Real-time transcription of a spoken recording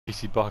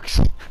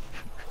$60.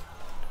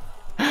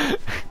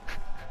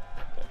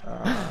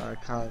 I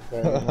can't go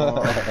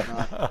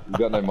anymore. You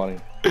got no money.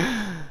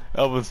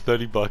 That one's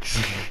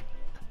 $30.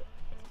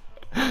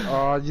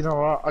 Oh, you know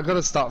what? I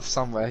gotta start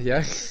somewhere,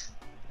 yeah?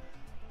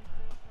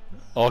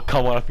 Oh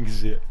come on, I think this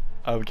is it.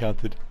 I haven't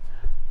counted.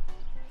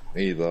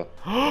 Me either.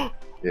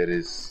 It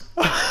is.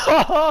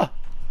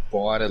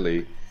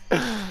 Finally.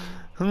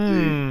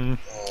 Hmm.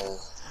 Oh.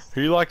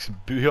 Who likes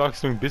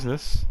doing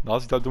business?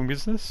 Nasi start doing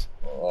business?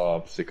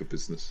 Oh, I'm sick of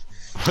business.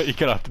 But you're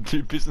gonna have to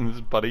do business,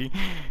 buddy.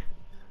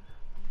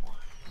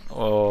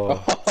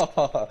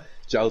 Oh.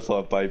 Jail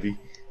time, baby.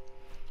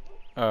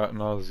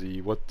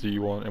 Nasi, what do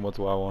you want and what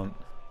do I want?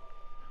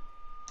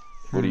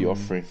 What are you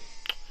offering?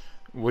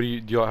 What do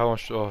you how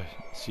much? Oh,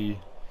 see.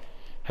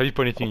 Have you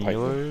put anything in I'll pay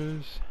for it.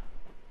 yellows?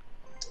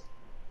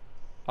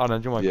 I don't know,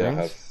 do you want my Yeah, I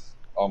greens?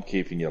 have. I'm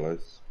keeping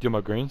yellows. Do you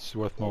want my greens?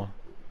 Worth more.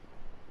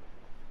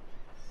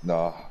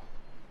 Nah,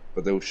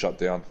 but they will shut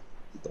down.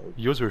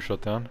 Yours were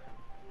shut down.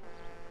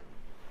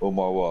 Or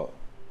my what?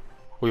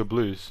 Or your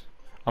blues.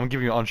 I'm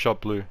giving you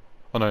unshot blue.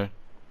 Oh no.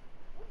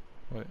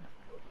 Wait.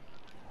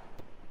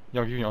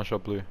 Yeah, I'm giving you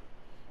unshot blue.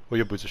 Or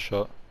your blues are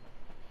shot.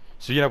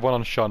 So you have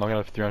one unshot and I'm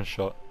gonna have 3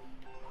 unshot.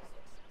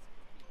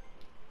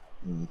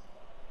 Mm.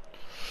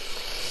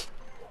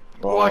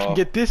 Oh, I can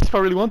get this if I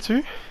really want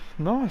to.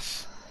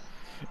 Nice.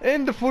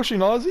 And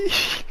unfortunately, Nasi.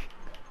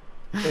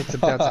 It's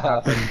about to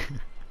happen.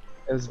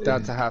 It was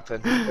about to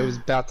happen. It was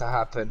about to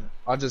happen.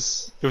 It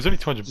was only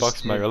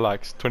 $200, mate.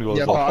 Relax. $20.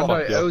 Yeah, but I know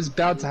yeah. it was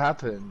about to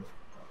happen.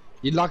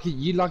 You lucky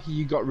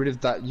you got rid of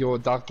that your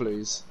dark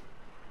blues.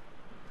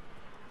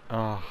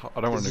 Oh,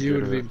 I don't want to You go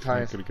would to have it. been I'm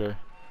paying. gonna go.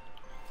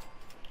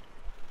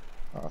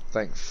 Oh,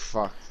 thank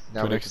fuck.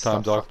 Now For we next can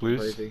time, start dark fucking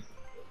blues? breathing.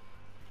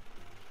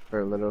 For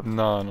a little.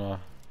 No.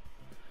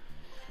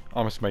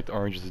 I must make the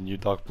oranges the new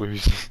dark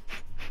blues.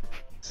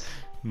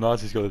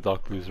 Nazi's got the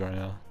dark blues right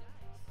now.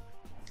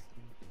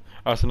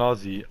 Alright, so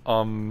Nazi,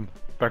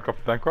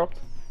 bankrupt?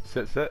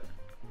 Set?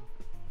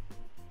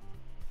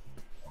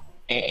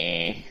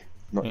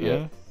 Not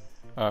yet.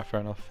 Alright, fair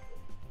enough.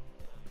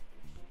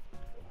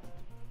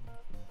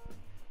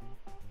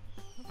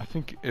 I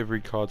think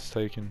every card's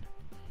taken.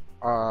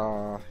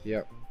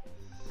 Yep.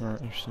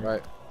 Alright, interesting.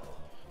 Right.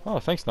 Oh,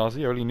 thanks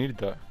Nazi, I really needed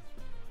that.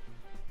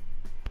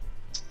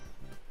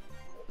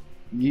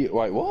 Yeah,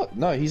 wait, what?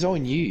 No, he's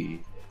on you.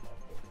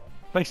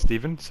 Thanks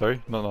Steven,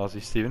 sorry, not Nazi,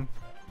 Steven.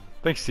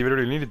 Thanks Steven, I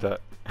really needed that.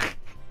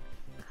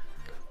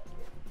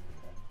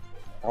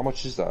 How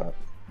much is that?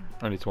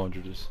 Only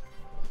 200 is.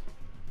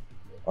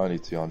 Only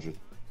 200.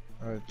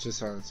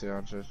 Just under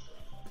 200.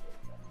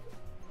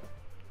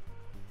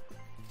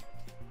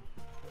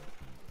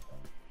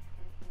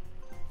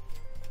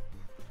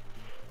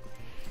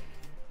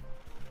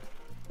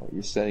 Oh,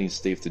 you're sending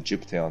Steve to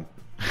Gyptown.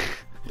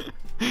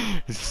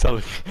 He's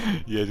start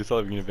yeah, just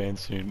living in a van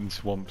soon in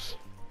swamps.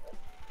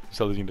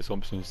 Start living in the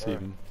swamps soon,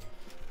 Steven.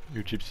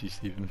 You're a gypsy,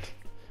 Steven.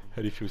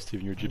 How do you feel,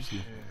 Steven? You're a gypsy.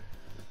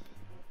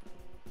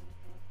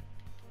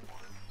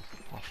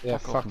 Oh, Yeah,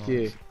 off, fuck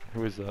you. Nars.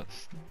 Who is that?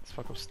 It's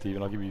fuck off,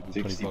 Steven. I'll give you the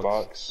 60 $20.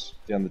 bucks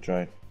down the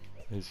drain.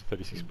 Here's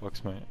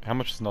 $36, mate. How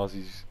much is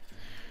Nazi's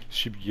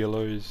ship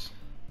yellows?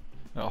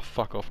 Oh,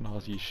 fuck off,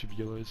 Nazi ship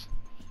yellows.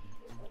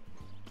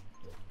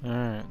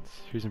 Alright,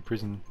 who's in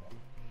prison?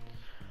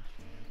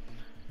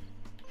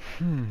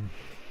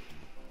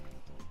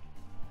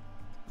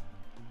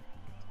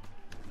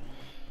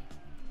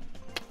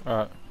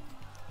 Alright,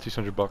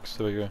 $600.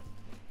 There we go.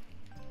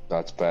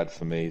 That's bad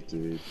for me,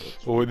 dude.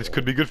 Oh, this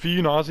could be good for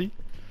you, Nazi.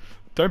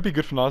 Don't be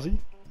good for Nazi.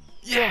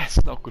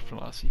 Yes, not good for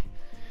Nazi.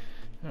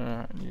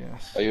 Alright,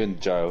 yes. Are you in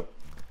jail?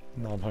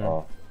 No, I'm home.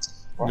 Oh.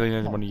 Really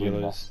only one of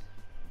yellows.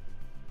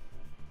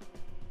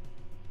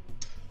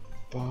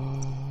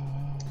 Oh.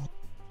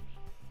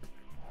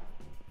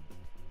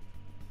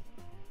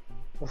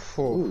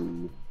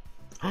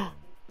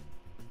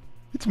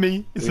 It's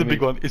me. It's What the do you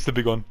big mean? one. It's the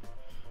big one.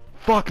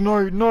 Fuck, no,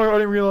 I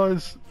didn't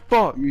realize.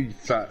 Fuck. You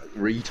fat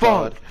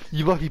retard. Fuck.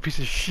 You lucky piece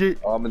of shit.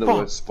 I'm in the Fuck.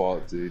 worst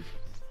spot, dude.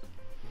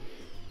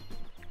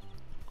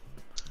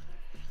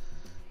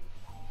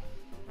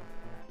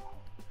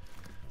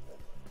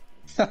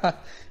 I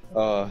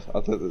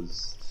thought it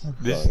was...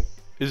 This Sorry.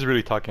 is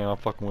really tight game. I'm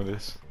fucking with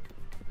this.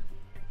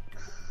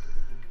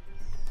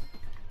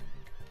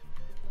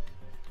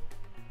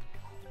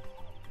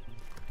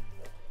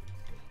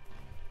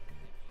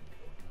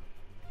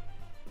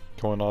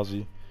 Come on,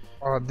 Nazi.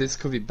 Oh, this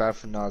could be bad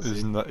for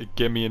Nazi.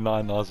 Get me a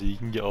 9, Nazi. You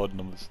can get odd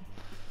numbers.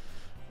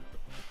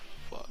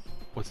 Fuck.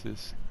 What's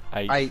this?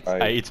 8. Eight.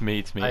 8. It's me.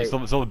 It's Eight.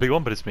 not the big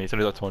one, but it's me. It's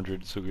only like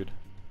 200. It's so good.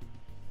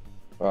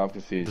 Oh, I'm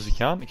confused. Does it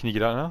count? Can you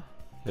get out now?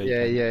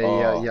 Yeah, you can.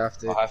 Oh, you have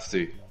to. I have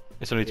to.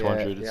 It's only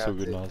 200. you It's so have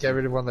good, to. Nazi. Get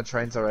rid of one of the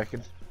trains, I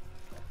reckon.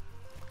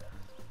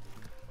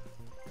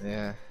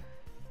 Yeah.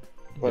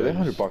 Wait, they're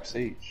Yeah, $100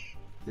 each.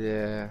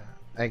 Yeah.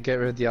 And get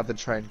rid of the other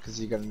train, because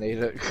you're gonna need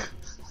it.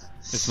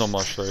 It's not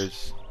much, though.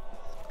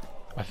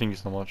 I think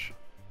it's not much.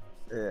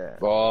 Yeah.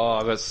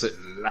 Oh, that's it.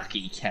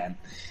 Lucky can.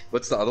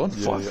 What's the other one?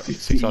 Yeah, 550.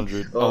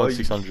 600. Oh, Oh,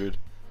 600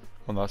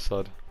 on that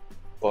side.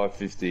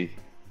 550.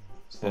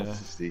 It's not Yeah.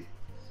 50.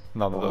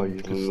 No, no, Oh, no, you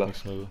because it's lucky.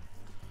 next level.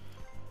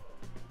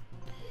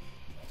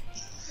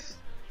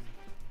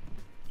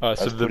 Alright,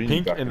 so That's the putting you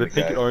pink back and in the the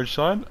pink and game. orange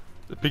side,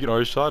 the pink and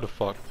orange side are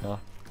fucked now.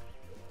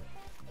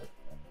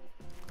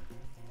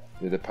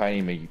 Yeah, they're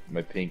painting me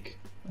my pink.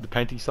 The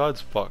painting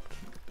side's fucked.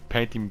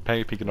 Paint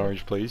pink and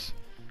orange, please.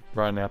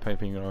 Right now, paint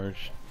pink and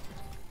orange.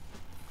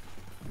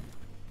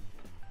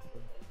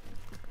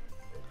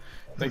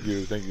 Thank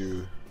you, thank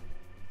you.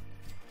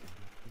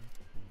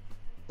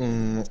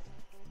 Can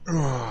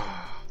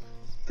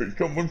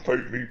someone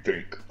paint me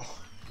pink?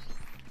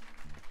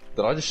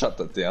 Did I just shut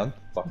that down?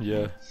 Fuck.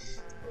 Yeah.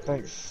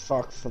 Thank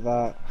fuck for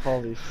that.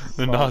 Holy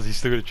The fuck. Nasi's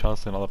still got a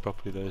chance to another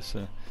property though,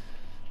 so.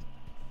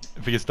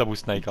 If he gets double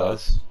snake He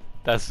eyes, does.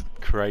 that's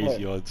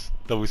crazy What? odds.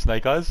 Double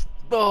snake eyes?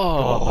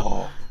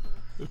 Oh!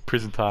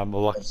 Prison time,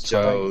 or lucky That's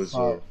time. Joe's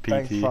or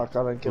Thank PT. fuck,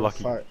 I don't give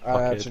Lucky a fuck. I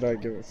fuckhead. actually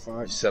don't give a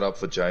fuck. you set up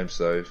for James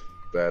though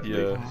badly.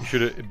 Yeah, you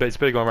should have. But it's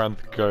better go around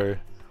the go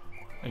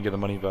and get the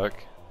money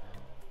back.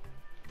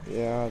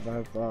 Yeah, I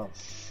know, but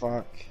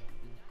fuck.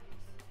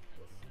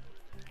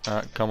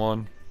 Alright, come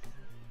on.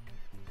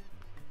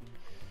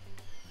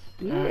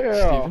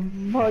 Yeah,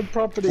 Steven? my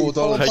property.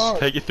 $4.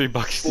 Take your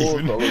 $3,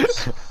 Steven.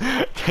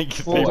 $4.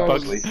 Take your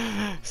 $3.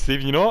 $4.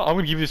 Steven, you know what? I'm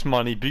gonna give you this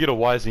money. Be a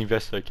wise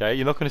investor, okay?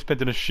 You're not gonna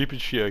spend it on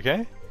stupid shit,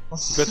 okay? You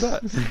bet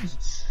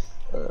that.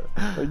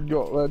 I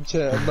got that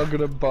chair. I'm not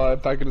gonna buy a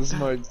packet of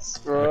smokes.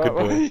 Good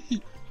boy.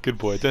 Good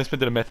boy. Don't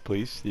spend it on meth,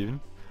 please, Steven.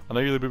 I know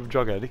you're a little bit of a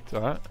drug addict,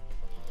 alright?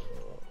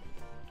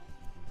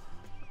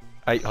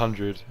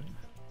 800.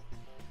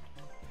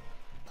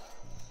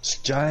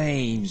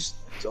 James.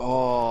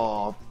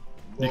 Oh.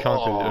 You can't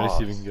get it, only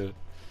Steven can get it.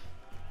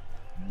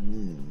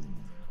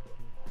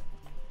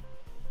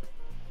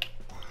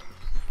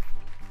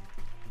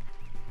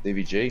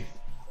 DVG.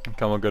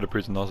 Come on, go to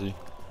prison, Nasi.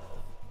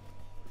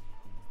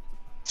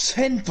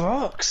 $10.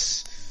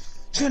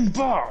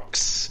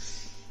 $10.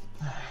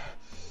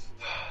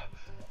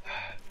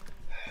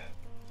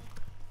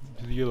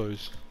 Do the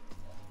yellows.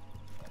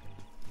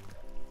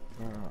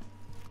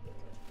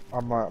 I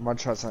might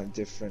try something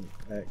different.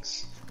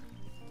 X.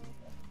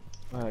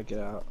 Get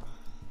out.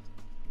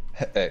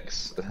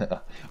 X.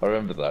 I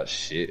remember that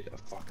shit.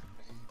 Fuck.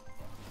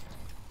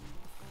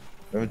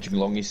 Remember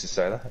Jinglong used to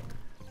say that?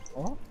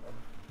 What?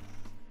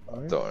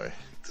 Oh, Don't.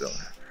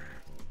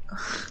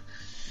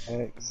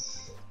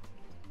 X.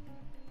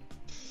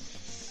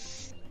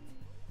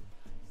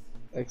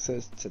 X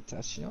says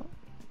Tatashion.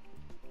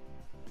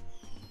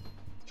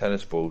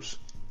 Tennis balls.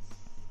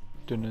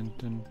 Dun dun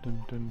dun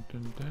dun dun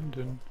dun dun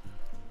dun.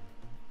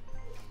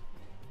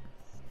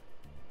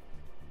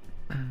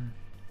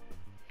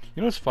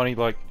 You know what's funny?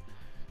 Like,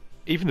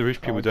 even the rich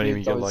people Oh, don't yeah,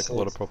 even get double like a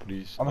lot of six.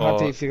 properties. I'm Oh,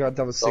 happy if you got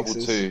double Double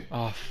sixes. two.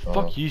 oh, Oh.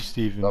 fuck you,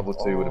 Steven. Double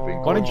two would have been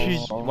Why don't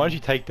gorgeous. you? Why don't you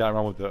take that and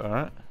run with it? All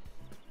right.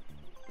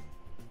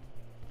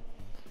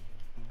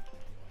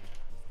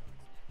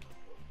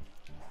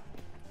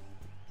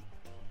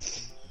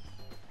 Is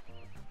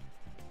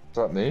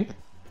that me?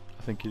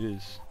 I think it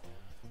is.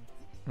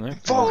 No,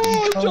 Fucking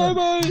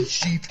cunt! You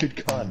stupid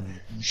cunt! You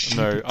no,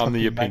 stupid I'm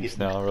the fucking Yapinks maggot.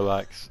 now.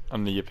 Relax.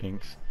 I'm the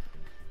Yapinks.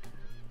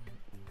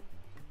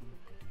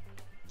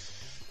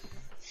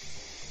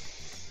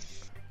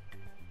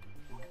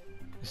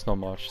 It's not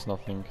much. It's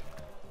nothing.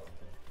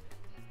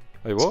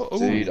 Wait, what? Ooh.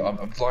 Dude, I'm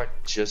like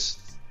just.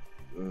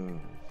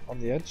 On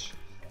the edge.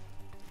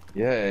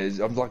 Yeah,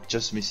 I'm like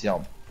just missing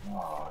out.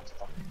 Oh, it's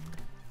fucking...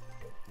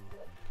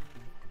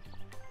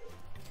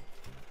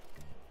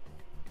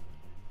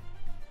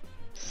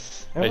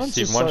 Hey, Everyone's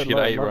Steven, just why don't so you get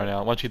low 8 right money. now?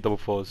 Why don't you get double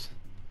 4s?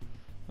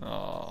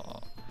 Oh.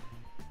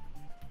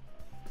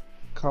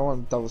 Can't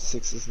want double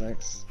sixes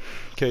next.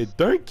 Okay,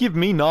 don't give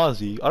me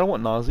Nasi. I don't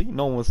want Nasi.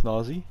 No one wants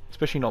Nasi.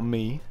 Especially not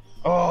me.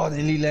 Oh,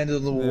 nearly landed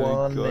on the There we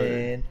one, go.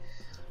 man.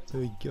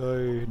 There we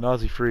go.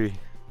 Nazi free.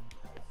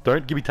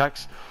 Don't give me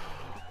tax.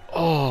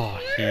 Oh,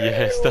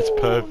 yes, that's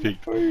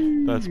perfect.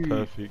 That's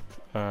perfect.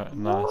 Alright,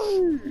 nice.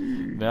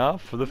 Now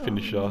for the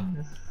finisher.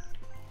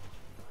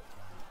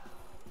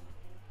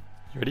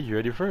 You ready? You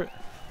ready for it?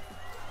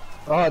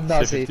 Oh,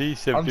 Nasi.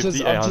 750, I'm just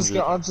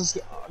 750,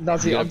 800.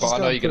 Nazi, I'm But just I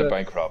know gonna you're gonna put it-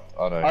 bankrupt.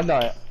 I know. I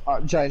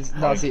know, James,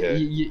 Nazi, care.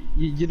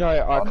 you know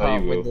I know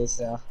can't you win will. this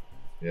now.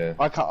 Yeah.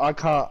 I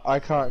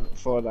can't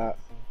afford that.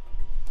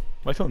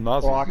 Why not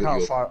Nazi? Well, I You're can't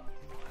good. fight.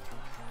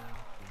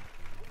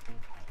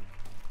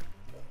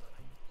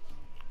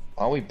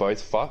 Aren't we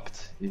both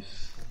fucked? If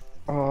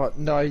Oh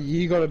no,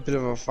 you got a bit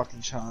of a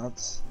fucking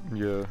chance.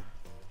 Yeah.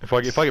 If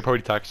I get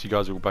priority tax, you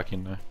guys will go back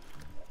in there.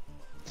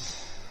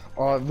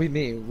 Oh,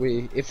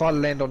 we. If I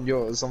land on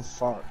yours, I'm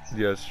fucked.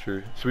 Yeah, that's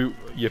true. So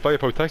if I get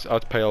priority tax, I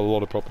have to pay a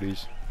lot of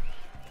properties.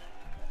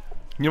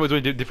 You know what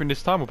we're doing different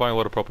this time? We're buying a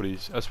lot of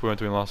properties, as we went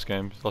doing last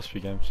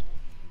few games.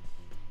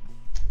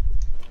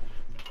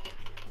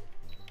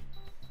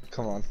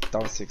 Come on,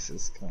 double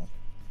sixes. Come on.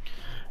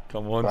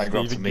 Come on,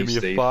 Bankrupt Steven, to me, give me a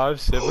Steve.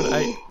 5, 7,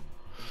 8.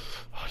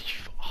 Oh,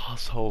 you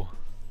asshole.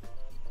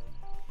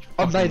 You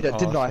I made fucking it,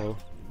 didn't I? arsehole.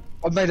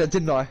 I made it,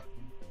 didn't I?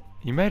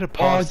 You made it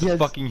past the yes.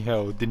 fucking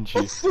hell, didn't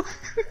you?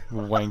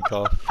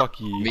 Wanker, fuck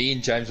you. Me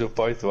and James were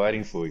both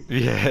waiting for you.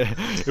 Yeah,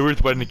 we were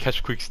waiting to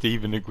catch a quick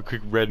Steve and a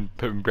quick red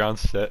and brown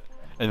set,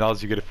 and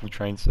ours you get a full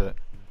train set.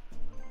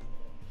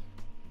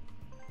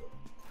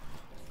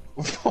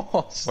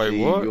 Oh, Wait,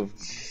 Steve,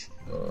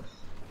 what?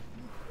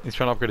 He's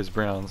trying to upgrade his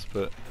browns,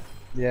 but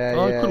Yeah,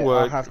 Oh, it yeah. could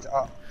work. I have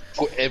to.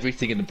 Put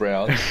everything in the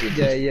Browns.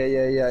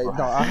 Yeah.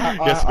 No, I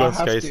Guess I what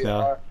have skates to.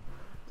 now.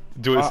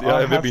 do it. I Yeah,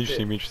 it'd have be to-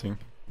 interesting. Be interesting.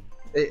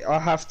 I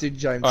have to,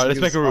 James. Alright, let's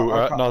make because a rule. I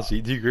Alright, can't-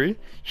 Nasi, do you agree?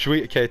 Should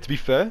we? Okay, to be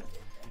fair,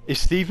 if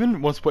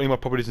Steven wants to put any more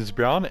properties in his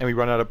brown and we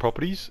run out of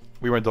properties,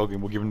 we won't dog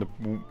him. We'll give him the.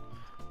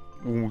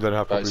 We'll let him have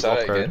Right, properties say that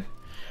upgrade. again.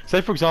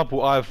 Say for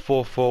example, I have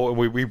 4-4 and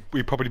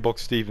we property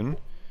box Steven.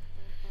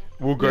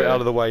 We'll go Yeah. out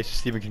of the way so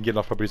Steven can get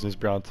enough properties in his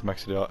brown to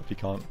max it out if he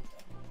can't.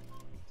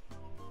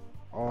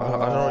 Oh, I don't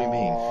know what you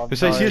mean. But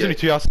say no. he has only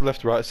 2 houses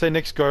left, right? Say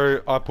next go,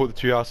 I put the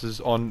 2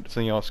 houses on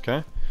something else,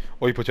 okay?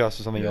 Or you put 2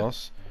 houses on something Yeah.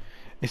 else.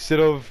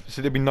 Instead of,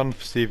 so there'll be none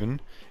for Steven.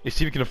 If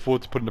Steven can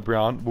afford to put in the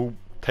brown, we'll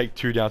take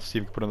 2 down so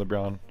Steven can put in the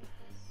brown.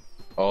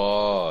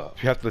 Oh,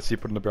 We have to let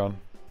Steven put in the brown.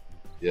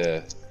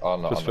 yeah. Oh,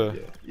 no, That's I know,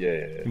 fair.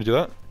 yeah. Can you do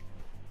that?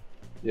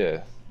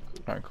 Yeah.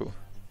 Alright, cool.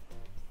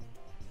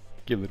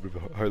 Give a little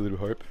bit of little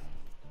hope.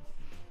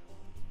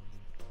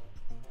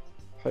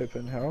 Hope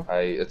in hell.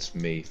 Hey, it's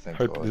me, thank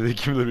Hope. God.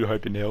 Give a little bit of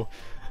hope in hell.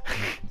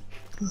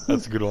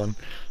 That's a good one.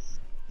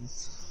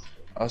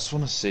 I just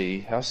want to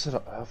see, how should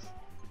I have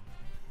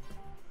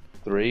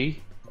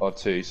 3 or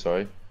 2,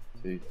 sorry.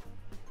 2.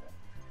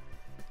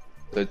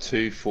 So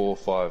 2, 4,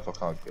 5, I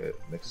can't get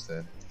next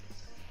turn.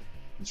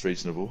 It's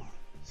reasonable.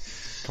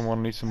 Come on,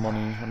 I need some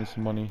money. I need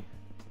some money.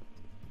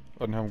 I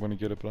don't know how I'm going to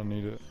get it, but I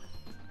need it.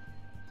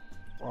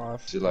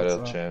 See you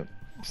later, champ.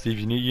 Steve,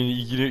 you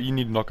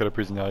need to knock out of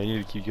prison now. You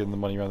need to keep getting the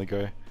money around the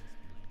go.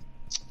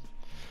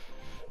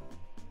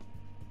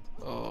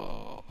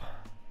 Oh.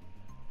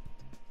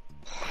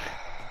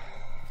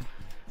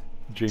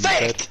 The dream is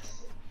dead.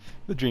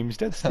 The dream is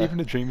dead, Stephen.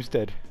 The dream is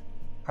dead.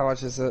 How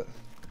much is it?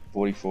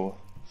 44.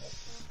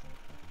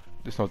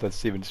 It's not dead,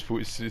 Stephen.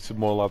 It's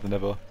more alive than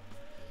ever.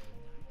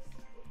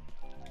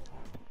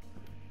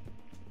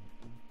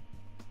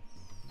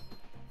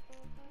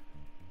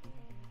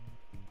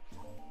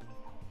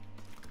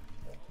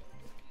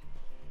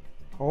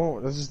 Oh,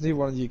 I just need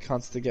one of you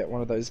cunts to get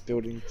one of those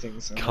building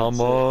things. and Come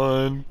that's it.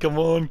 on, come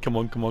on, come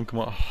on, come on, come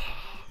on.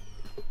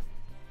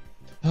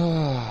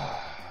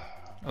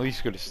 At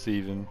least go to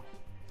Stephen.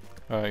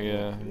 Alright,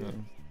 yeah.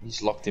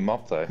 He's locked him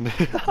up though.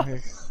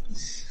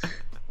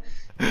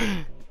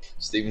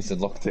 Stevenson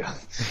locked down.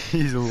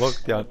 He's in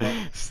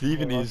lockdown.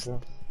 Stephen is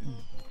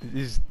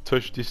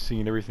social distancing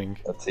and everything.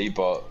 A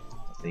T-bot,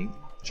 I think.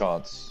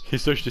 Chance.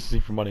 He's social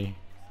distancing for money.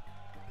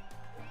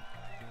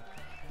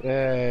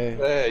 Yay.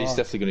 Yeah, he's Oh.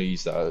 definitely gonna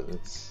use that.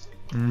 It's...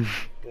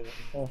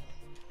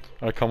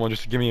 Alright, come on,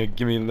 just let me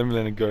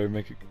let it go,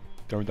 make it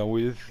done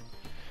with.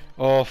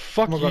 Oh,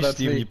 fuck Oh my you, God, that's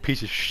Steven, me. you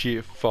piece of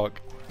shit, fuck.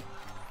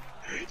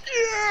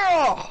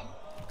 Yeah!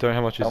 Don't know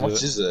how much is How it?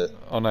 much is it?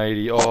 On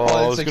 80. Oh,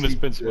 I was it's gonna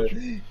spend so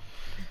actually-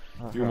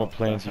 much. Do all my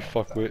plans, you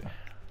fuckwit.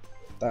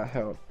 That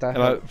helped. That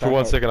And helped. for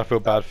one second, I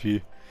felt bad for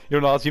you. You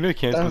know, Nars, you know you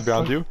can't That's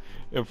bound you.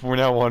 And from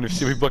now on,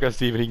 if we block out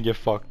Steven, he can get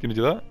fucked. Gonna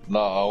do that? No,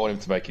 I want him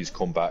to make his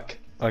comeback.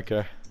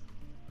 Okay.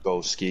 Go,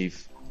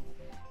 Skeeve.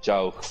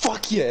 Joe.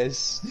 Fuck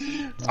yes!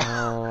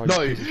 Oh,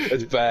 No, you piece of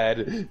it's shit.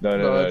 bad. No,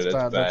 that's that's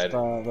bad.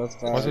 bad. That's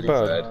bad. Why is it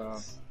bad? Uh,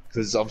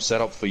 Because I'm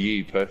set up for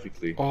you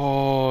perfectly.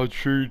 Oh,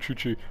 true.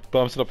 But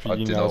I'm set up for I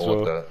you did now not as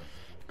want well. that.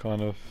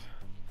 Kind of.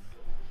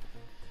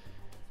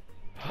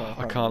 Oh,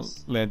 I can't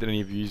land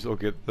any views or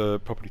get the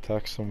property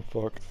tax, so I'm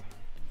fucked.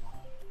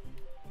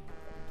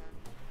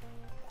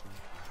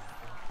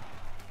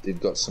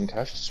 You've got some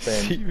cash to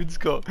spend. Steven's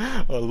got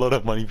a lot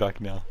of money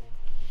back now.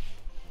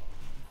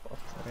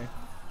 okay.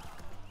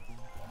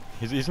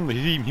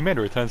 He made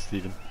a return,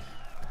 Steven.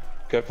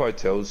 Go for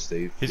hotels,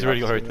 Steve. He's You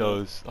already have got to.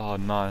 hotels. Oh,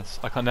 nice.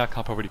 I can't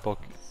property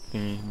block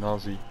thingy,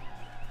 Nazi.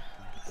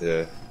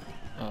 Yeah.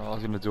 I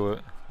was gonna do it.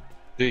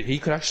 Dude, he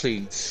could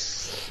actually...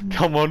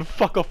 Come on,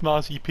 fuck off,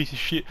 Nazi, you piece of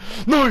shit.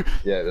 No!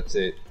 Yeah, that's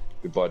it.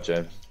 Goodbye,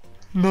 James.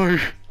 No!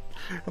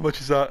 How much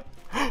is that?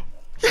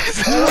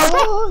 Yes!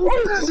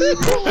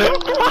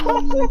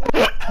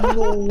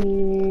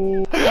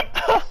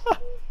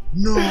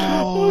 No!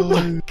 Oh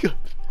my god.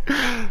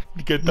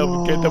 Get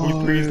double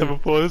threes, double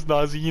fours,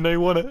 Nazi, you know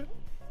you want it.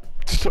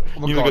 You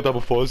know you got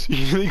double fours.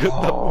 You know you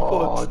got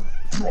double fours.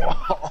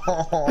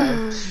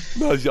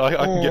 Nazi, I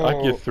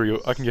can get three.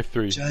 I can get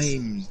three.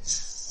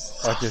 James.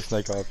 I can get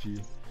snake after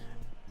you.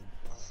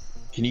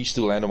 Can you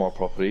still land on my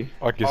property?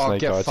 I can get Oh,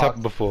 snake get eye. It's fucked.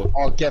 happened before.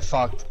 Oh, get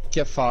fucked.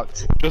 Get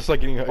fucked. Just like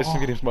getting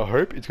my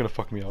hope, it's gonna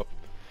fuck me up.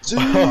 Dude!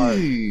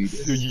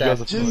 You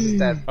guys are Dude.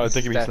 Alright,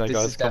 think of me, snake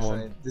eyes. Come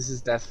on. This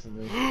is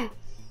definitely.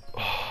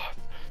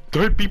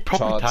 Don't be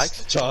property Chance,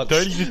 tax. chance.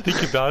 Don't even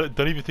think about it.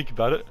 Don't even think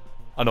about it.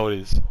 I know it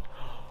is.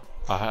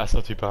 That's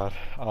not too bad.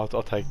 I'll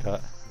take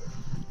that.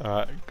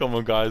 Alright, come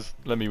on, guys.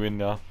 Let me win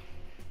now.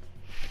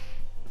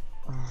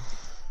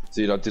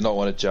 Dude, I did not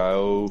want to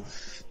jail.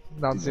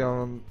 Nazi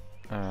on.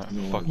 Fuck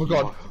Oh my you.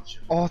 god.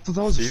 Oh, I thought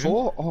that was a Steven?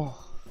 4? Oh.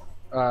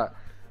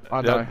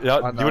 I know. Yeah,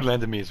 I you know. would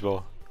landed me as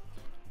well.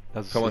 That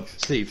was a Come on,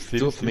 six. Steve, Steven,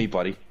 do it for me,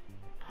 buddy.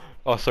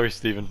 Oh, sorry,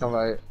 Steven. Come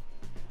on.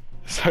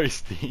 Sorry,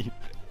 Steve.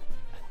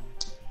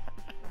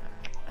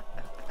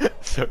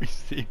 Sorry,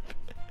 Steve.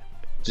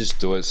 Just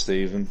do it,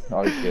 Steven.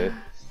 I don't care.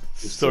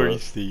 Just do Sorry,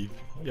 it. Steve.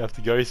 You have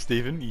to go,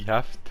 Steven. You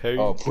have to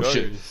Oh, push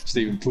go. it.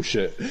 Steven, push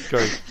it. Go.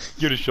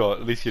 Give it a shot.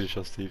 At least give it a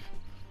shot, Steve.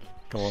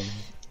 Come on.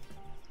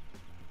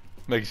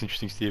 Make it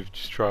interesting, Steve.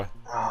 Just try.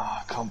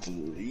 Ah, I can't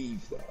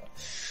believe that.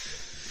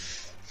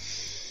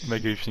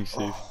 Make it interesting,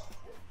 Steve.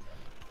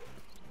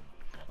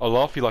 I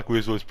laugh he like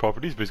loses all his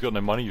properties, but he's got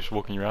no money, just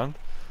walking around.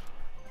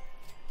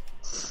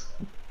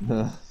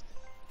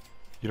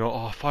 You know,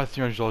 oh, if I had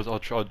 $300,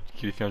 I'd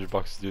give you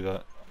 $300 to do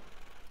that.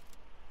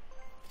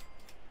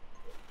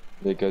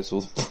 There goes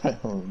all the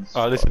browns.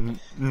 Alright, listen,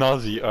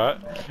 Nasi, alright?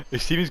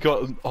 If Steven's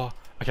got, oh,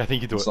 okay, I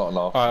think you do It's it. not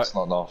enough. Alright, It's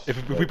not enough.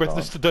 If No, we both,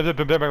 can't. don't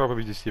make my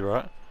property this year,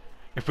 right?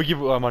 If we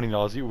give our money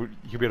Nasi, he'll be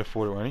able to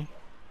afford it, won't he?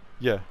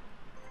 Yeah.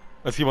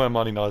 Let's give our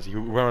money Nasi.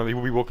 He'll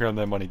be walking around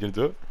their money. Do you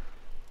do it?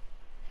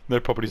 No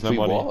properties, no If we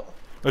money.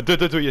 what? Don't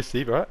do it yet,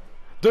 Steve, alright?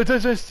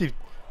 Don't, Steve.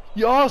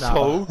 You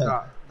asshole!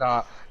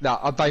 Nah,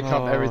 I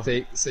bankrupt Oh.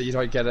 everything so you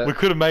don't get it. We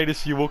could have made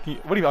this you walking.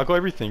 What do you mean? I got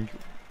everything.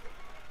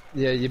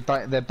 Yeah,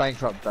 they're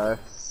bankrupt though.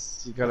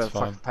 You gotta That's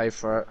fine. fucking pay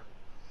for it.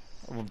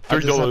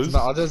 $3.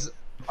 I just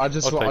I'll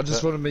take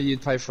that. wanted me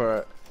you'd pay for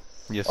it.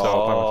 Yes, sir,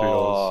 I'll pay my $3.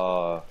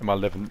 Oh, And my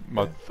 11.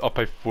 I'll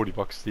pay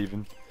 $40,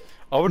 Steven.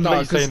 I wouldn't No, let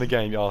you stay 'cause- in the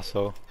game, you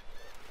arsehole.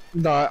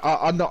 No,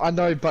 I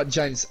know, but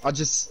James,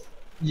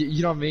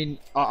 you know what I mean.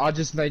 I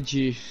just made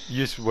you. You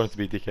just wanted to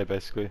be a dickhead,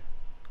 basically.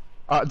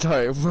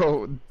 No,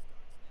 well,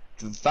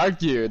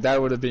 thank you. That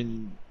would have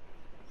been.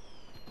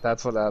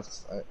 That's what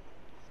that's.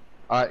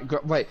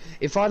 Wait,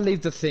 if I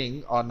leave the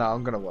thing, oh no,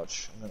 I'm gonna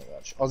watch.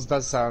 I was about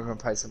to say I'm gonna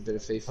play some bit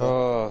of FIFA.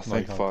 oh,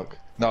 thank can't. fuck.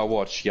 No,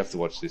 watch. You have to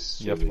watch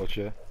this. You have to watch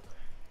it.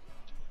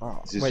 Oh,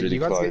 This is wait, really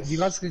you guys, close. you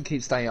guys gonna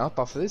keep staying up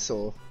after this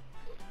or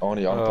I want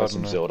to I play don't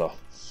some know. Zelda.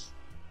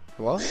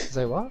 what?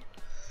 Say what?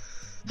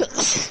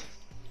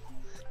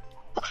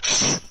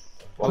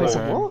 Why Play not?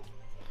 some what?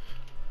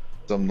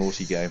 Some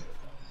naughty game.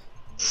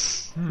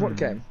 What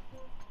game?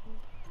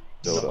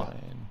 Zelda.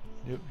 Fine.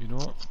 Yep, you know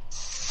what?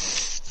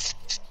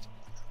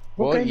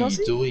 What game, are you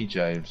Nasi? doing,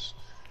 James?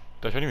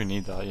 I don't even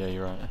need that, yeah,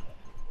 you're right.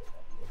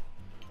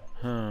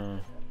 Huh.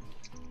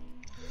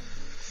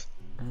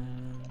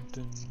 Dun,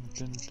 dun,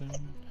 dun, dun,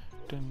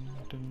 dun,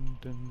 dun,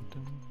 dun,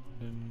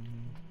 dun.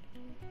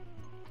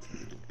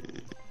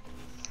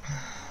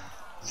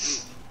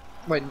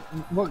 Wait,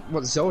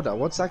 what Zelda?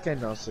 What's that game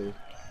now, Sue?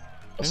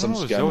 I Some don't know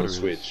what game Zelda on is.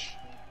 Switch.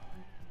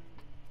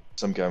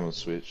 Some game on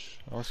Switch.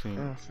 I was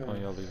thinking, Oh, fair oh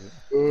yeah, I'll leave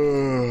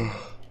it.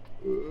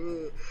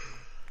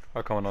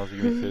 Oh, come on,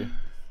 Ozzy, give me 2.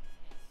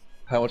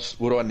 How much?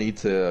 What do I need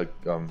to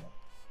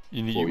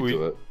You need, before we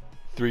do it?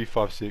 3,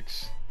 5,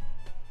 6.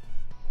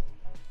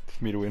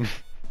 For me to win.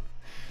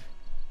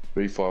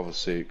 3, 5, or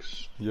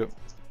 6. Yep.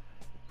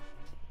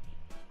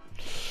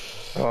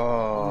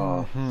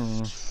 Oh,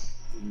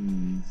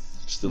 Hmm.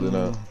 still in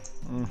it.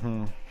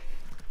 Mm-hmm.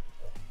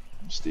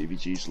 Stevie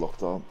G's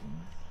locked up.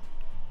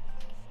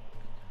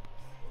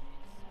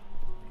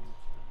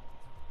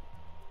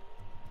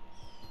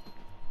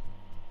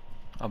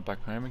 I'm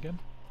back home again.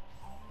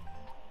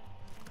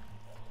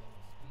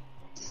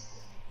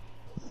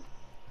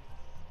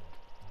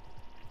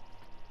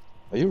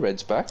 Are your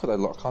Reds back? Or they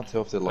locked? Can't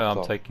tell if they're locked I'm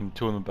up. taking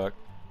 2 of them back.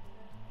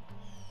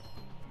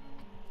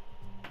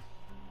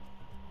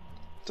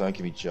 Don't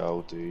give me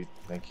Joel, dude.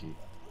 Thank you.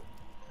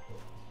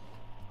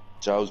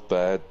 Joel's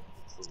bad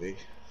for me.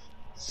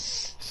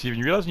 Steven,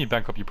 you realise when you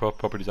bankrupt your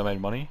properties, I made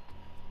money?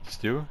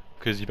 Still?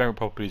 Because you bankrupt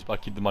properties, but I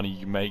keep the money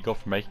you got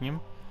from making them.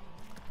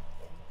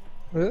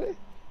 Really?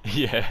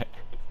 Yeah.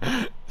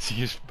 So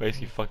you just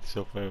basically fucked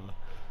yourself over.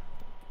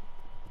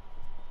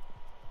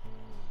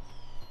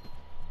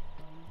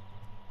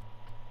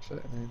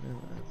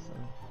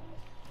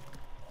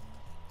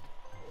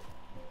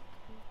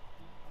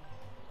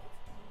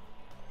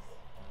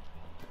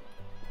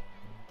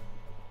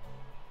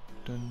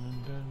 Dun, dun,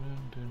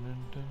 dun, dun,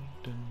 dun,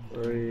 dun,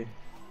 dun. Three.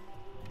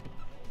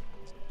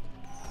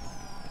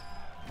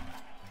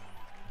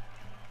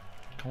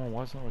 Come on,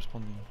 why is it not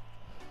responding?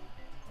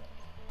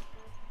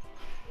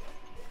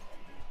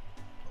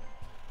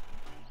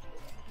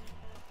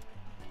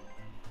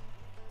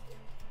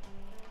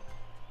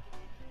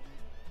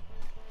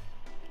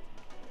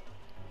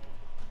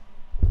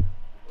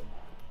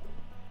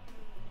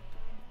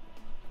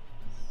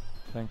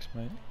 Thanks,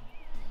 mate.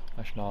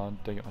 Actually, no,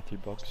 don't get my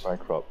 $3.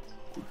 Bankrupt.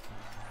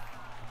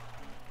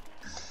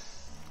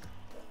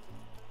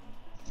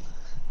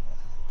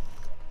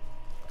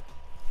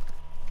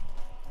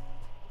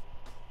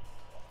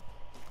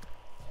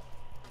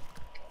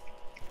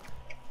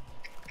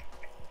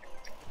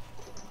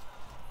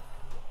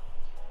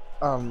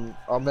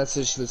 I'll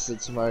message this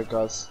tomorrow,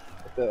 guys.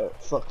 The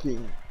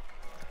fucking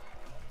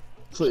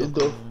foot in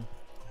door,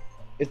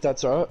 if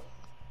that's alright.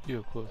 Yeah,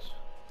 of course.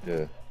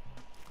 Yeah.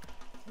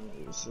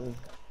 So,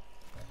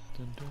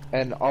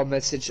 and I'll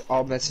message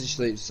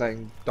Luke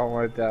saying don't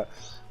worry about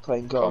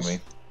playing golf.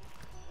 Coming.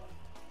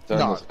 No,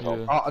 Don't let come.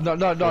 Yeah.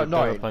 no,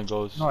 Don't playing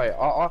goals.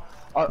 no.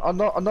 I'm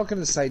not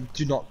gonna say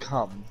do not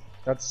come.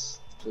 That's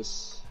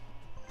just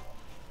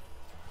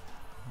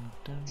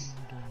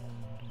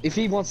if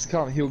he wants to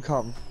come, he'll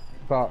come.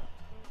 But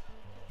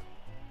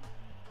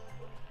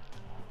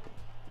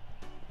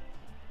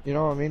you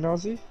know what I mean,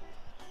 Nasi?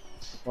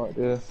 Right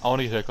there. I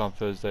want to get on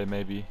Thursday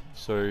maybe.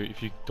 So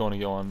if you don't want to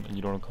go on and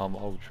you don't want to come,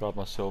 I'll drive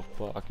myself,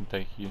 but I can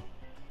take you.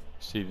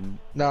 Steven.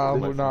 No,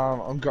 Wait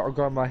for- I've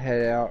got my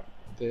head out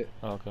a bit.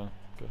 Oh, okay.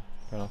 Okay.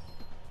 Fair enough.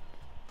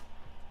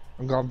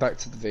 I'm going back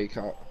to the V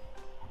cut.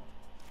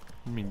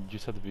 I mean, you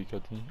just had the V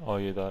card, didn't you? Oh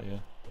yeah, that, yeah.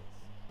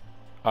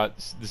 Alright,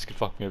 this could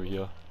fuck me over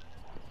here.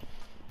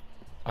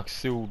 I could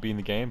still be in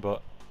the game,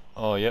 but...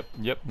 Oh, yep,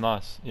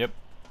 nice, yep.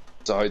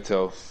 It's a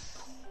hotel.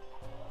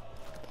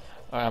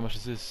 Alright, how much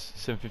is this?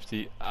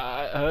 750. It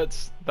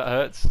hurts. That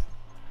hurts.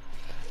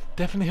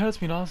 Definitely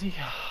hurts me, Nasi.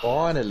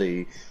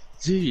 Finally.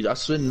 Dude, I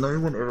swear no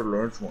one ever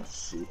learns my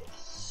shit.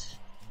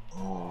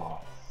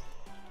 Oh.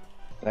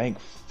 Thank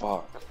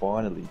fuck,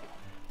 finally.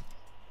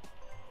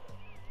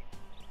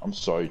 I'm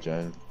sorry,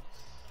 Jane.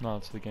 No,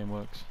 that's how the game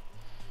works.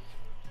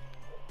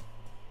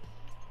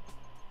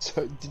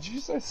 So, did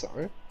you say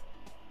sorry?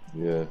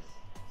 Yeah.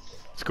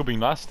 It's cool being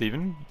nice,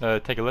 Steven.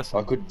 Take a lesson.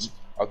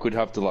 I could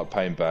have to like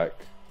pay him back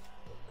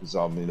because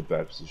I'm in a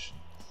bad position.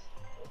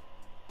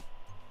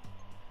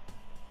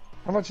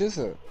 How much is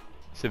it?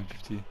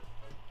 750.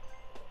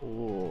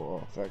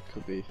 Oh, that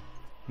could be.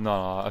 No,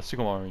 I still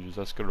got my oranges.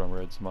 I still got my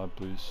reds, my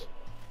blues.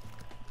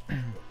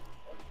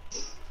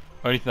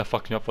 Only thing that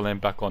fucked me up for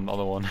land back on the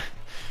other one.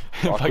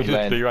 If I could get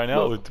land- 3 right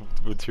now, look.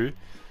 with 2.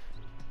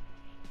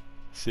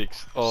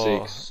 6.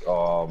 Oh, 6.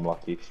 Oh, I'm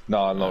lucky.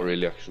 No, not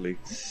really actually.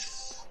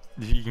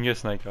 you can get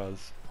snake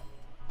eyes.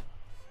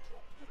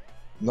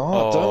 No,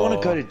 I don't want Oh.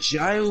 to go to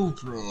jail,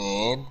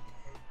 man.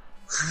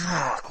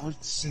 I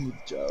want to send me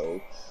to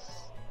jail.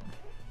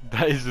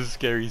 That is a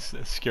scary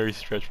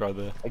stretch right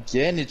there.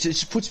 Again, it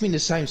just puts me in the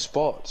same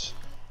spot.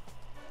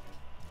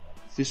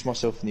 Fish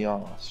myself in the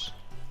ass.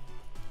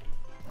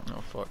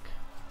 Oh fuck.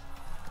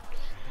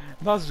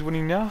 Naz is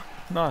winning now.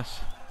 Nice.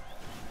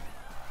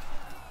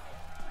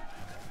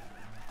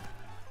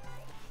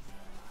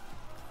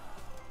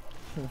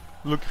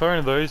 Look, if I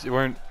own those, it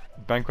won't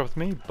bankrupt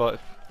me, but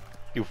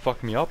it'll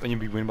fuck me up, and you'll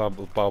be winning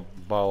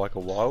by like a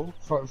while.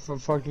 For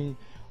fucking.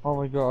 Oh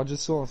my god, I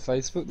just saw on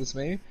Facebook this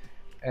meme.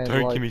 And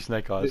Don't like, give me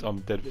snake eyes. I'm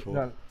dead for.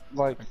 No,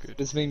 like Okay.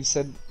 this meme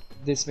said,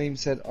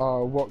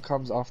 what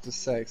comes after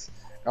sex?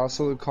 I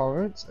saw the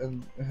comments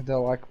and they're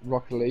like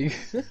Rocket League.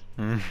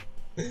 Mm.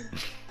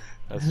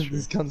 That's true.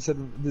 This cunt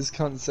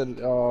said,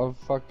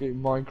 fucking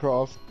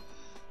Minecraft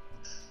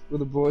with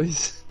the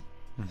boys.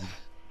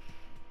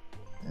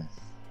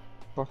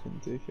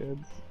 Fucking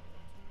dickheads.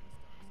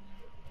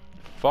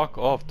 Fuck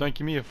off! Don't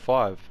give me a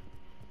 5.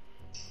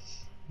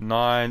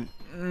 9.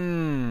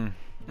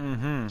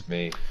 It's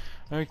me.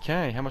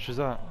 Okay, how much is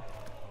that?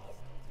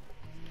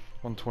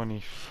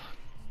 120.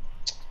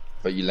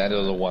 But you landed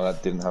on the one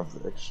that didn't have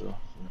the extra.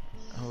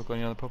 Have I got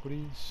any other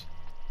properties?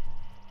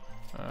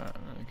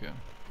 Okay.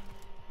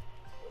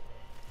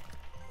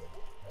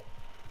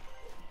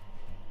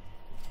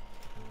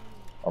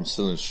 I'm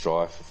still in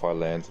strife if I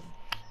land.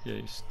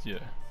 Yeah, yeah.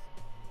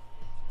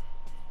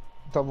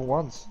 Double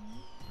ones.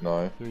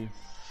 No. 3.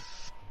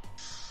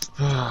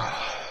 At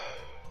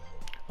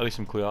least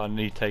I'm clear. I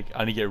need to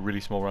get really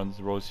small runs.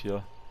 The rolls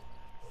here.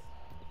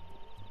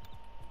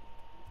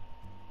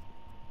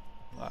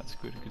 That's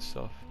good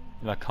stuff.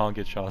 And I can't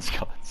get chance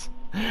cards.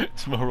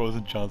 Small rolls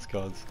and chance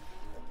cards.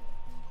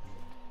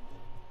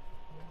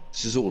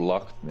 This is all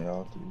luck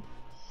now,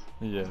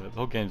 dude. Yeah, the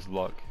whole game's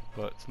luck,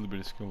 but it's a little bit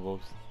of skill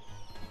involved.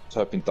 I was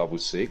hoping double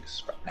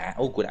 6, but nah,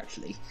 all good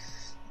actually.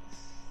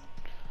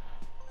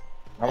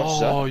 How much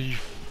is Oh, that? you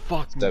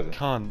fucking 7.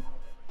 cunt.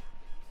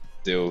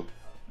 Deal.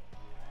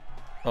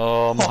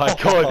 Oh my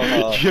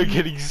god, you're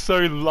getting so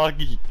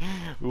lucky.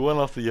 One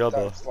after the That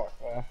other. was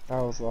like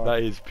that was like.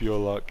 That is pure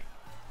luck.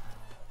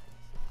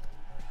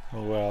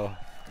 Oh wow.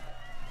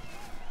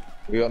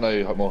 We got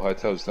no more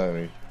hotels, don't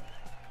we?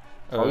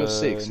 Oh, we got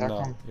 6. How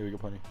no. come? Yeah, we got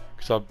plenty.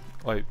 Cause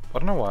I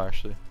don't know why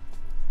actually.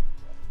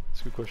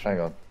 That's a good question. Hang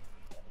on.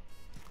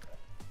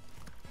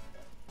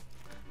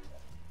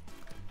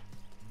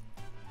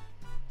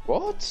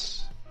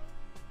 What?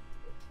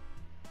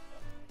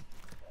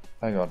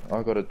 Hang on,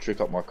 I gotta trick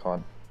up my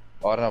con.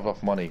 Oh, I don't have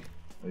enough money.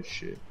 Oh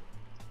shit.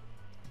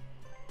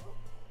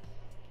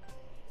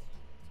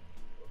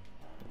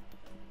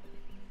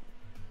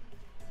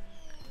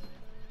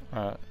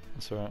 Alright,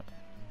 that's alright.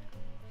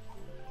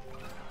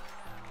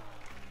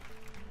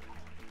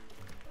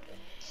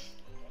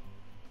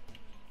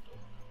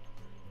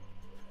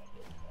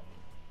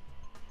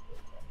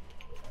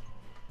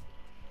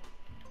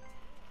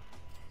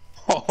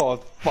 Oh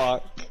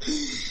fuck.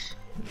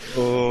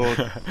 Oh.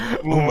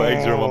 All my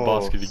eggs are in one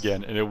basket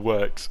again, and it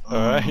works.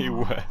 Alright, it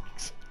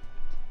works.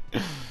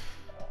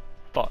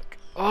 Fuck.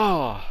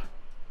 Oh,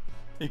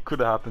 it could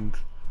have happened.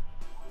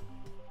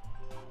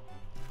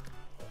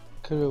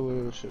 Coulda,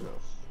 woulda, shoulda.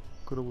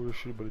 Coulda, woulda,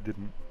 shoulda, but it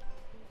didn't.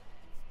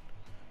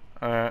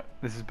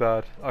 This is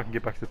bad. I can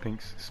get back to the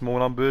pinks. Small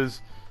numbers.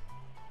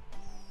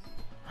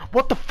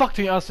 What the fuck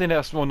do you understand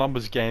that small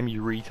numbers game,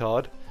 you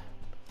retard?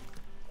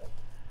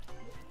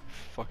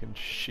 Fucking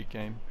shit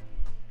game.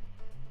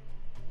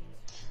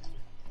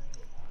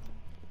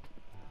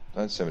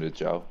 Don't send me to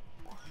jail.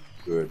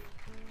 Good.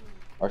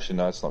 Actually,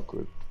 no, it's not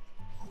good.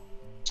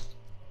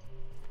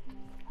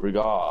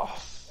 Regard.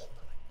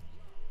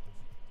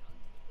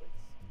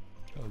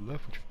 I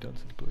love what you've done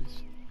to the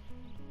police.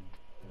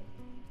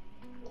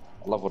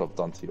 I love what I've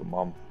done to your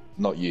mum.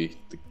 Not you,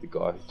 the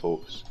guy who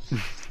talks.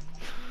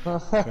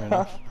 Fair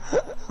enough.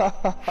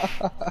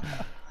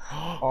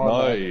 Oh,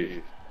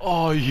 No.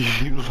 Oh,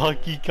 you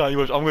lucky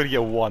cunt. I'm gonna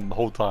get 1 the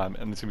whole time,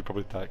 and it's gonna be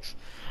probably tax.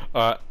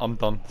 Alright, I'm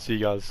done. See you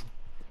guys.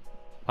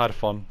 I had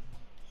fun.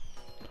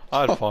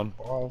 I had fun.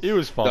 Oh. It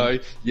was fun. No,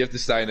 you have to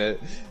stay in it.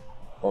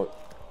 Oh,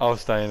 I was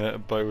staying in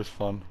it, but it was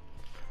fun.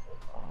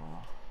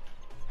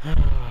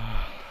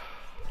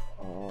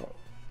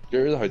 get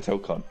rid of the hotel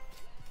cunt.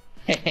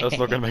 That's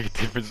not gonna make a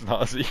difference,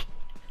 Nasi.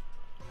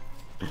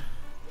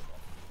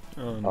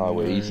 Oh, no.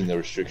 We're easing the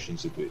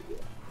restrictions a bit. Yeah.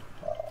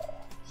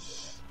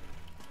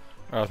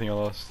 I think I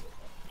lost.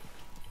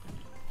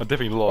 I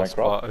definitely lost,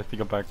 Bankrupt? but I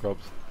think I'm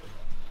bankrupt.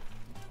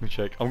 Let me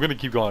check. I'm gonna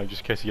keep going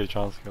just in case you get a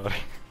chance, guy.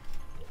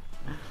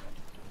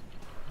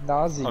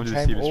 Nasi I'm just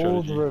came receiving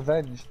all strategy. the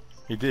revenge.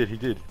 He did.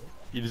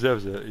 He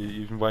deserves it.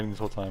 He's been waiting this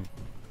whole time.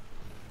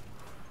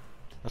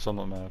 That's why I'm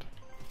not mad.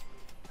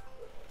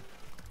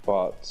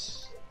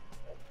 But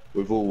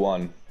we've all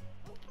won.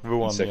 We've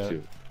won, yeah.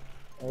 consecutive.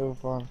 Oh,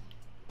 fun.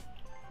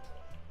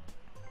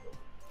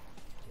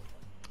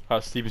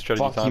 Steven's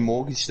strategy Fuck, you time.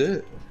 mortgaged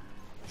it.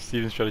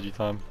 Steven's strategy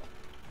time.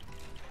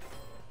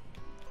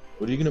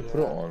 What are you gonna put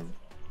it on?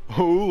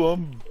 Oh,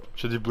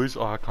 should I do blues?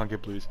 Oh, I can't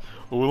get blues.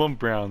 Oh, I'm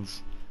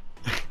browns.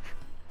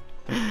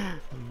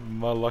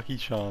 My lucky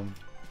charm.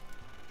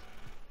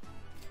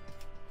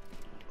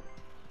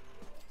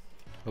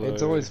 Hello.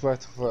 It's always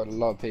worked for a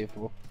lot of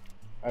people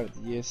over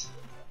the years.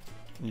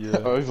 Yeah.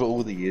 Over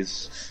all the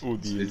years. All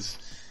the years.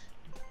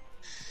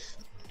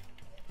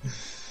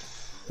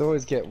 They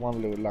always get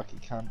one little lucky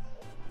cunt.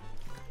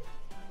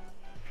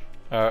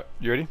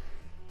 You ready?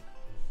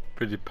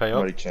 Ready to pay up?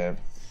 Already champ.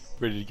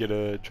 Ready to get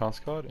a chance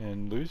card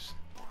and lose?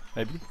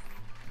 Maybe?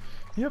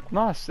 Yep,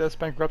 nice. That's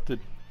bankrupted.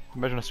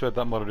 Imagine I sweat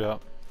that modded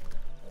out.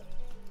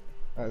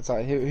 It's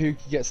like, who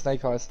could get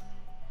snake eyes?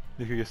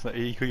 He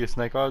could get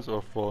snake eyes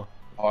or 4.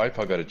 I hope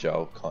I go to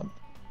jail, cunt.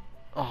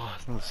 Oh,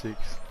 it's another 6.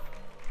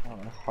 I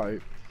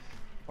hope.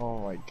 Oh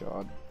my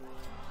god.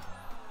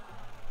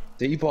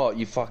 D-Bot,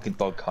 you fucking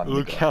dog cunt.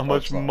 Look nigga. how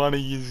much What's up?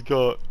 money he's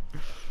got.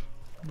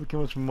 Look how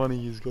much money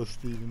he's got,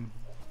 Steven.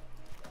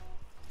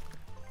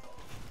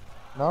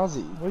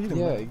 Nasi, What are you doing,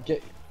 yeah,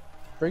 man?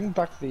 bring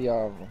back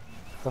the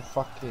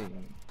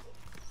fucking,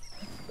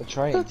 the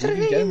trains. You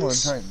can get them on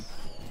trains.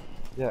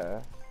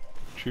 Yeah.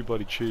 Chew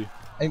body chew.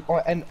 And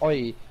oi,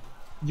 you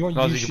know what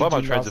Nasi, you you should can buy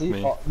my do, trains with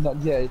Nasi? me. No,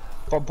 yeah,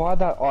 but buy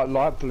that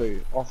light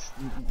blue off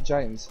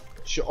James.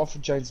 Should offer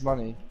James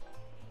money.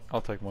 I'll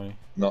take money.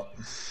 No.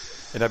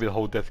 And that'd be the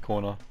whole death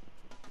corner.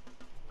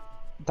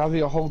 That'd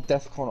be a whole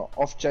death corner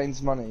off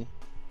James money.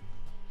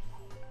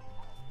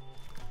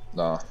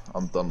 Nah,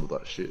 I'm done with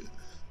that shit.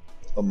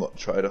 I'm not a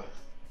trader.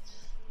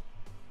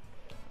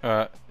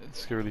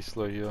 It's really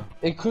slow here.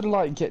 It could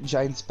like get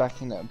James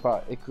back in it,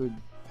 but it could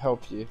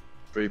help you.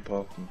 Free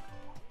parking.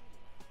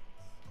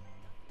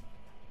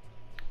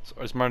 So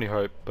it's my only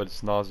hope, but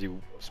it's Nasi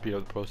will speed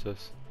up the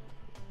process.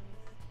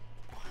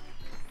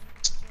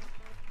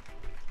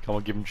 Come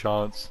on, give him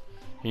chance.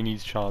 He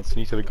needs chance. He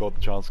needs to have a go at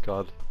the chance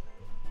card.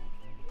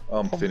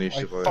 I'm finished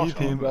my if I fuck. Give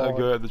him a God.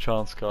 go at the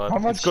chance card. How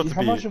much? It's got to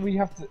How be. much do we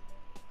have to?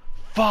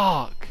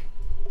 Fuck!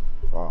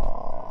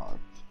 Fuck.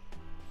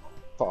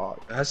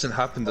 Fuck. It hasn't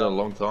happened in a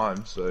long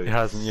time, so It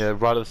hasn't, yeah.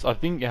 Right at the, I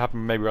think it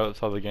happened maybe right at the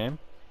start of the game.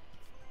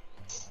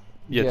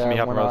 Yeah, to me it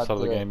happened when right at I the start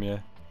of the did it. game, yeah.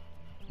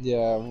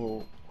 Yeah,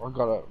 well, I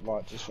got it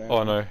right just now.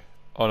 Oh no.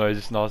 Oh no, is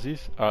this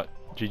Nasi's? Alright,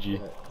 GG.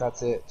 Yeah,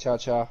 that's it. Ciao,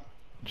 ciao.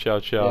 Ciao,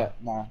 ciao.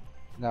 Yeah,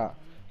 nah.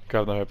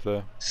 Grab no hope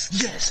there.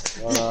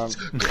 yes. I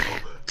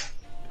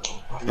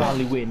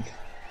finally win.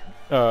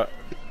 At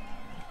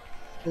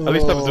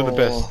least I was doing the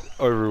best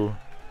overall.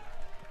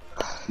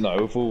 No,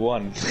 we've all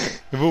won.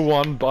 We've all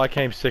won, but I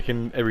came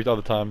second every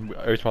other time.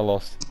 Every time I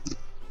lost.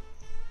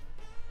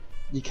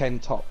 You came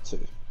top too.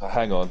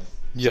 Hang on.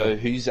 Yeah. So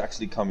who's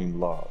actually coming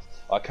last?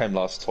 I came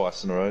last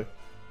twice in a row.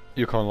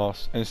 You're coming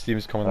last, and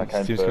Steven's coming. I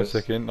came Steven's coming first.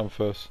 second. I'm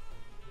first.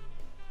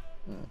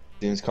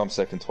 Dean's come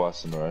second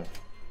twice in a row.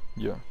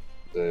 Yeah.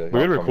 We're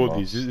We're gonna record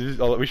these.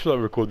 We should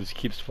like record this.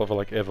 Keeps for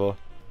like ever.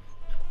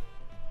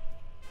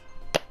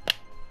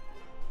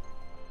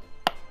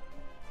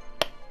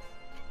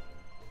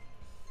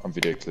 I'm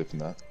video clipping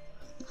that.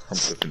 I'm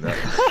clipping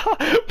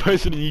that.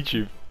 Post it on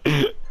YouTube.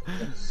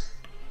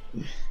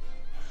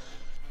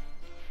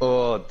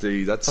 Oh,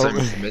 dude, that's so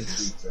much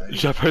mentally draining.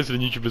 Should I post it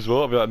on YouTube as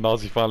well? I'll be like,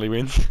 Nasi finally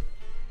wins.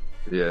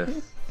 Yeah.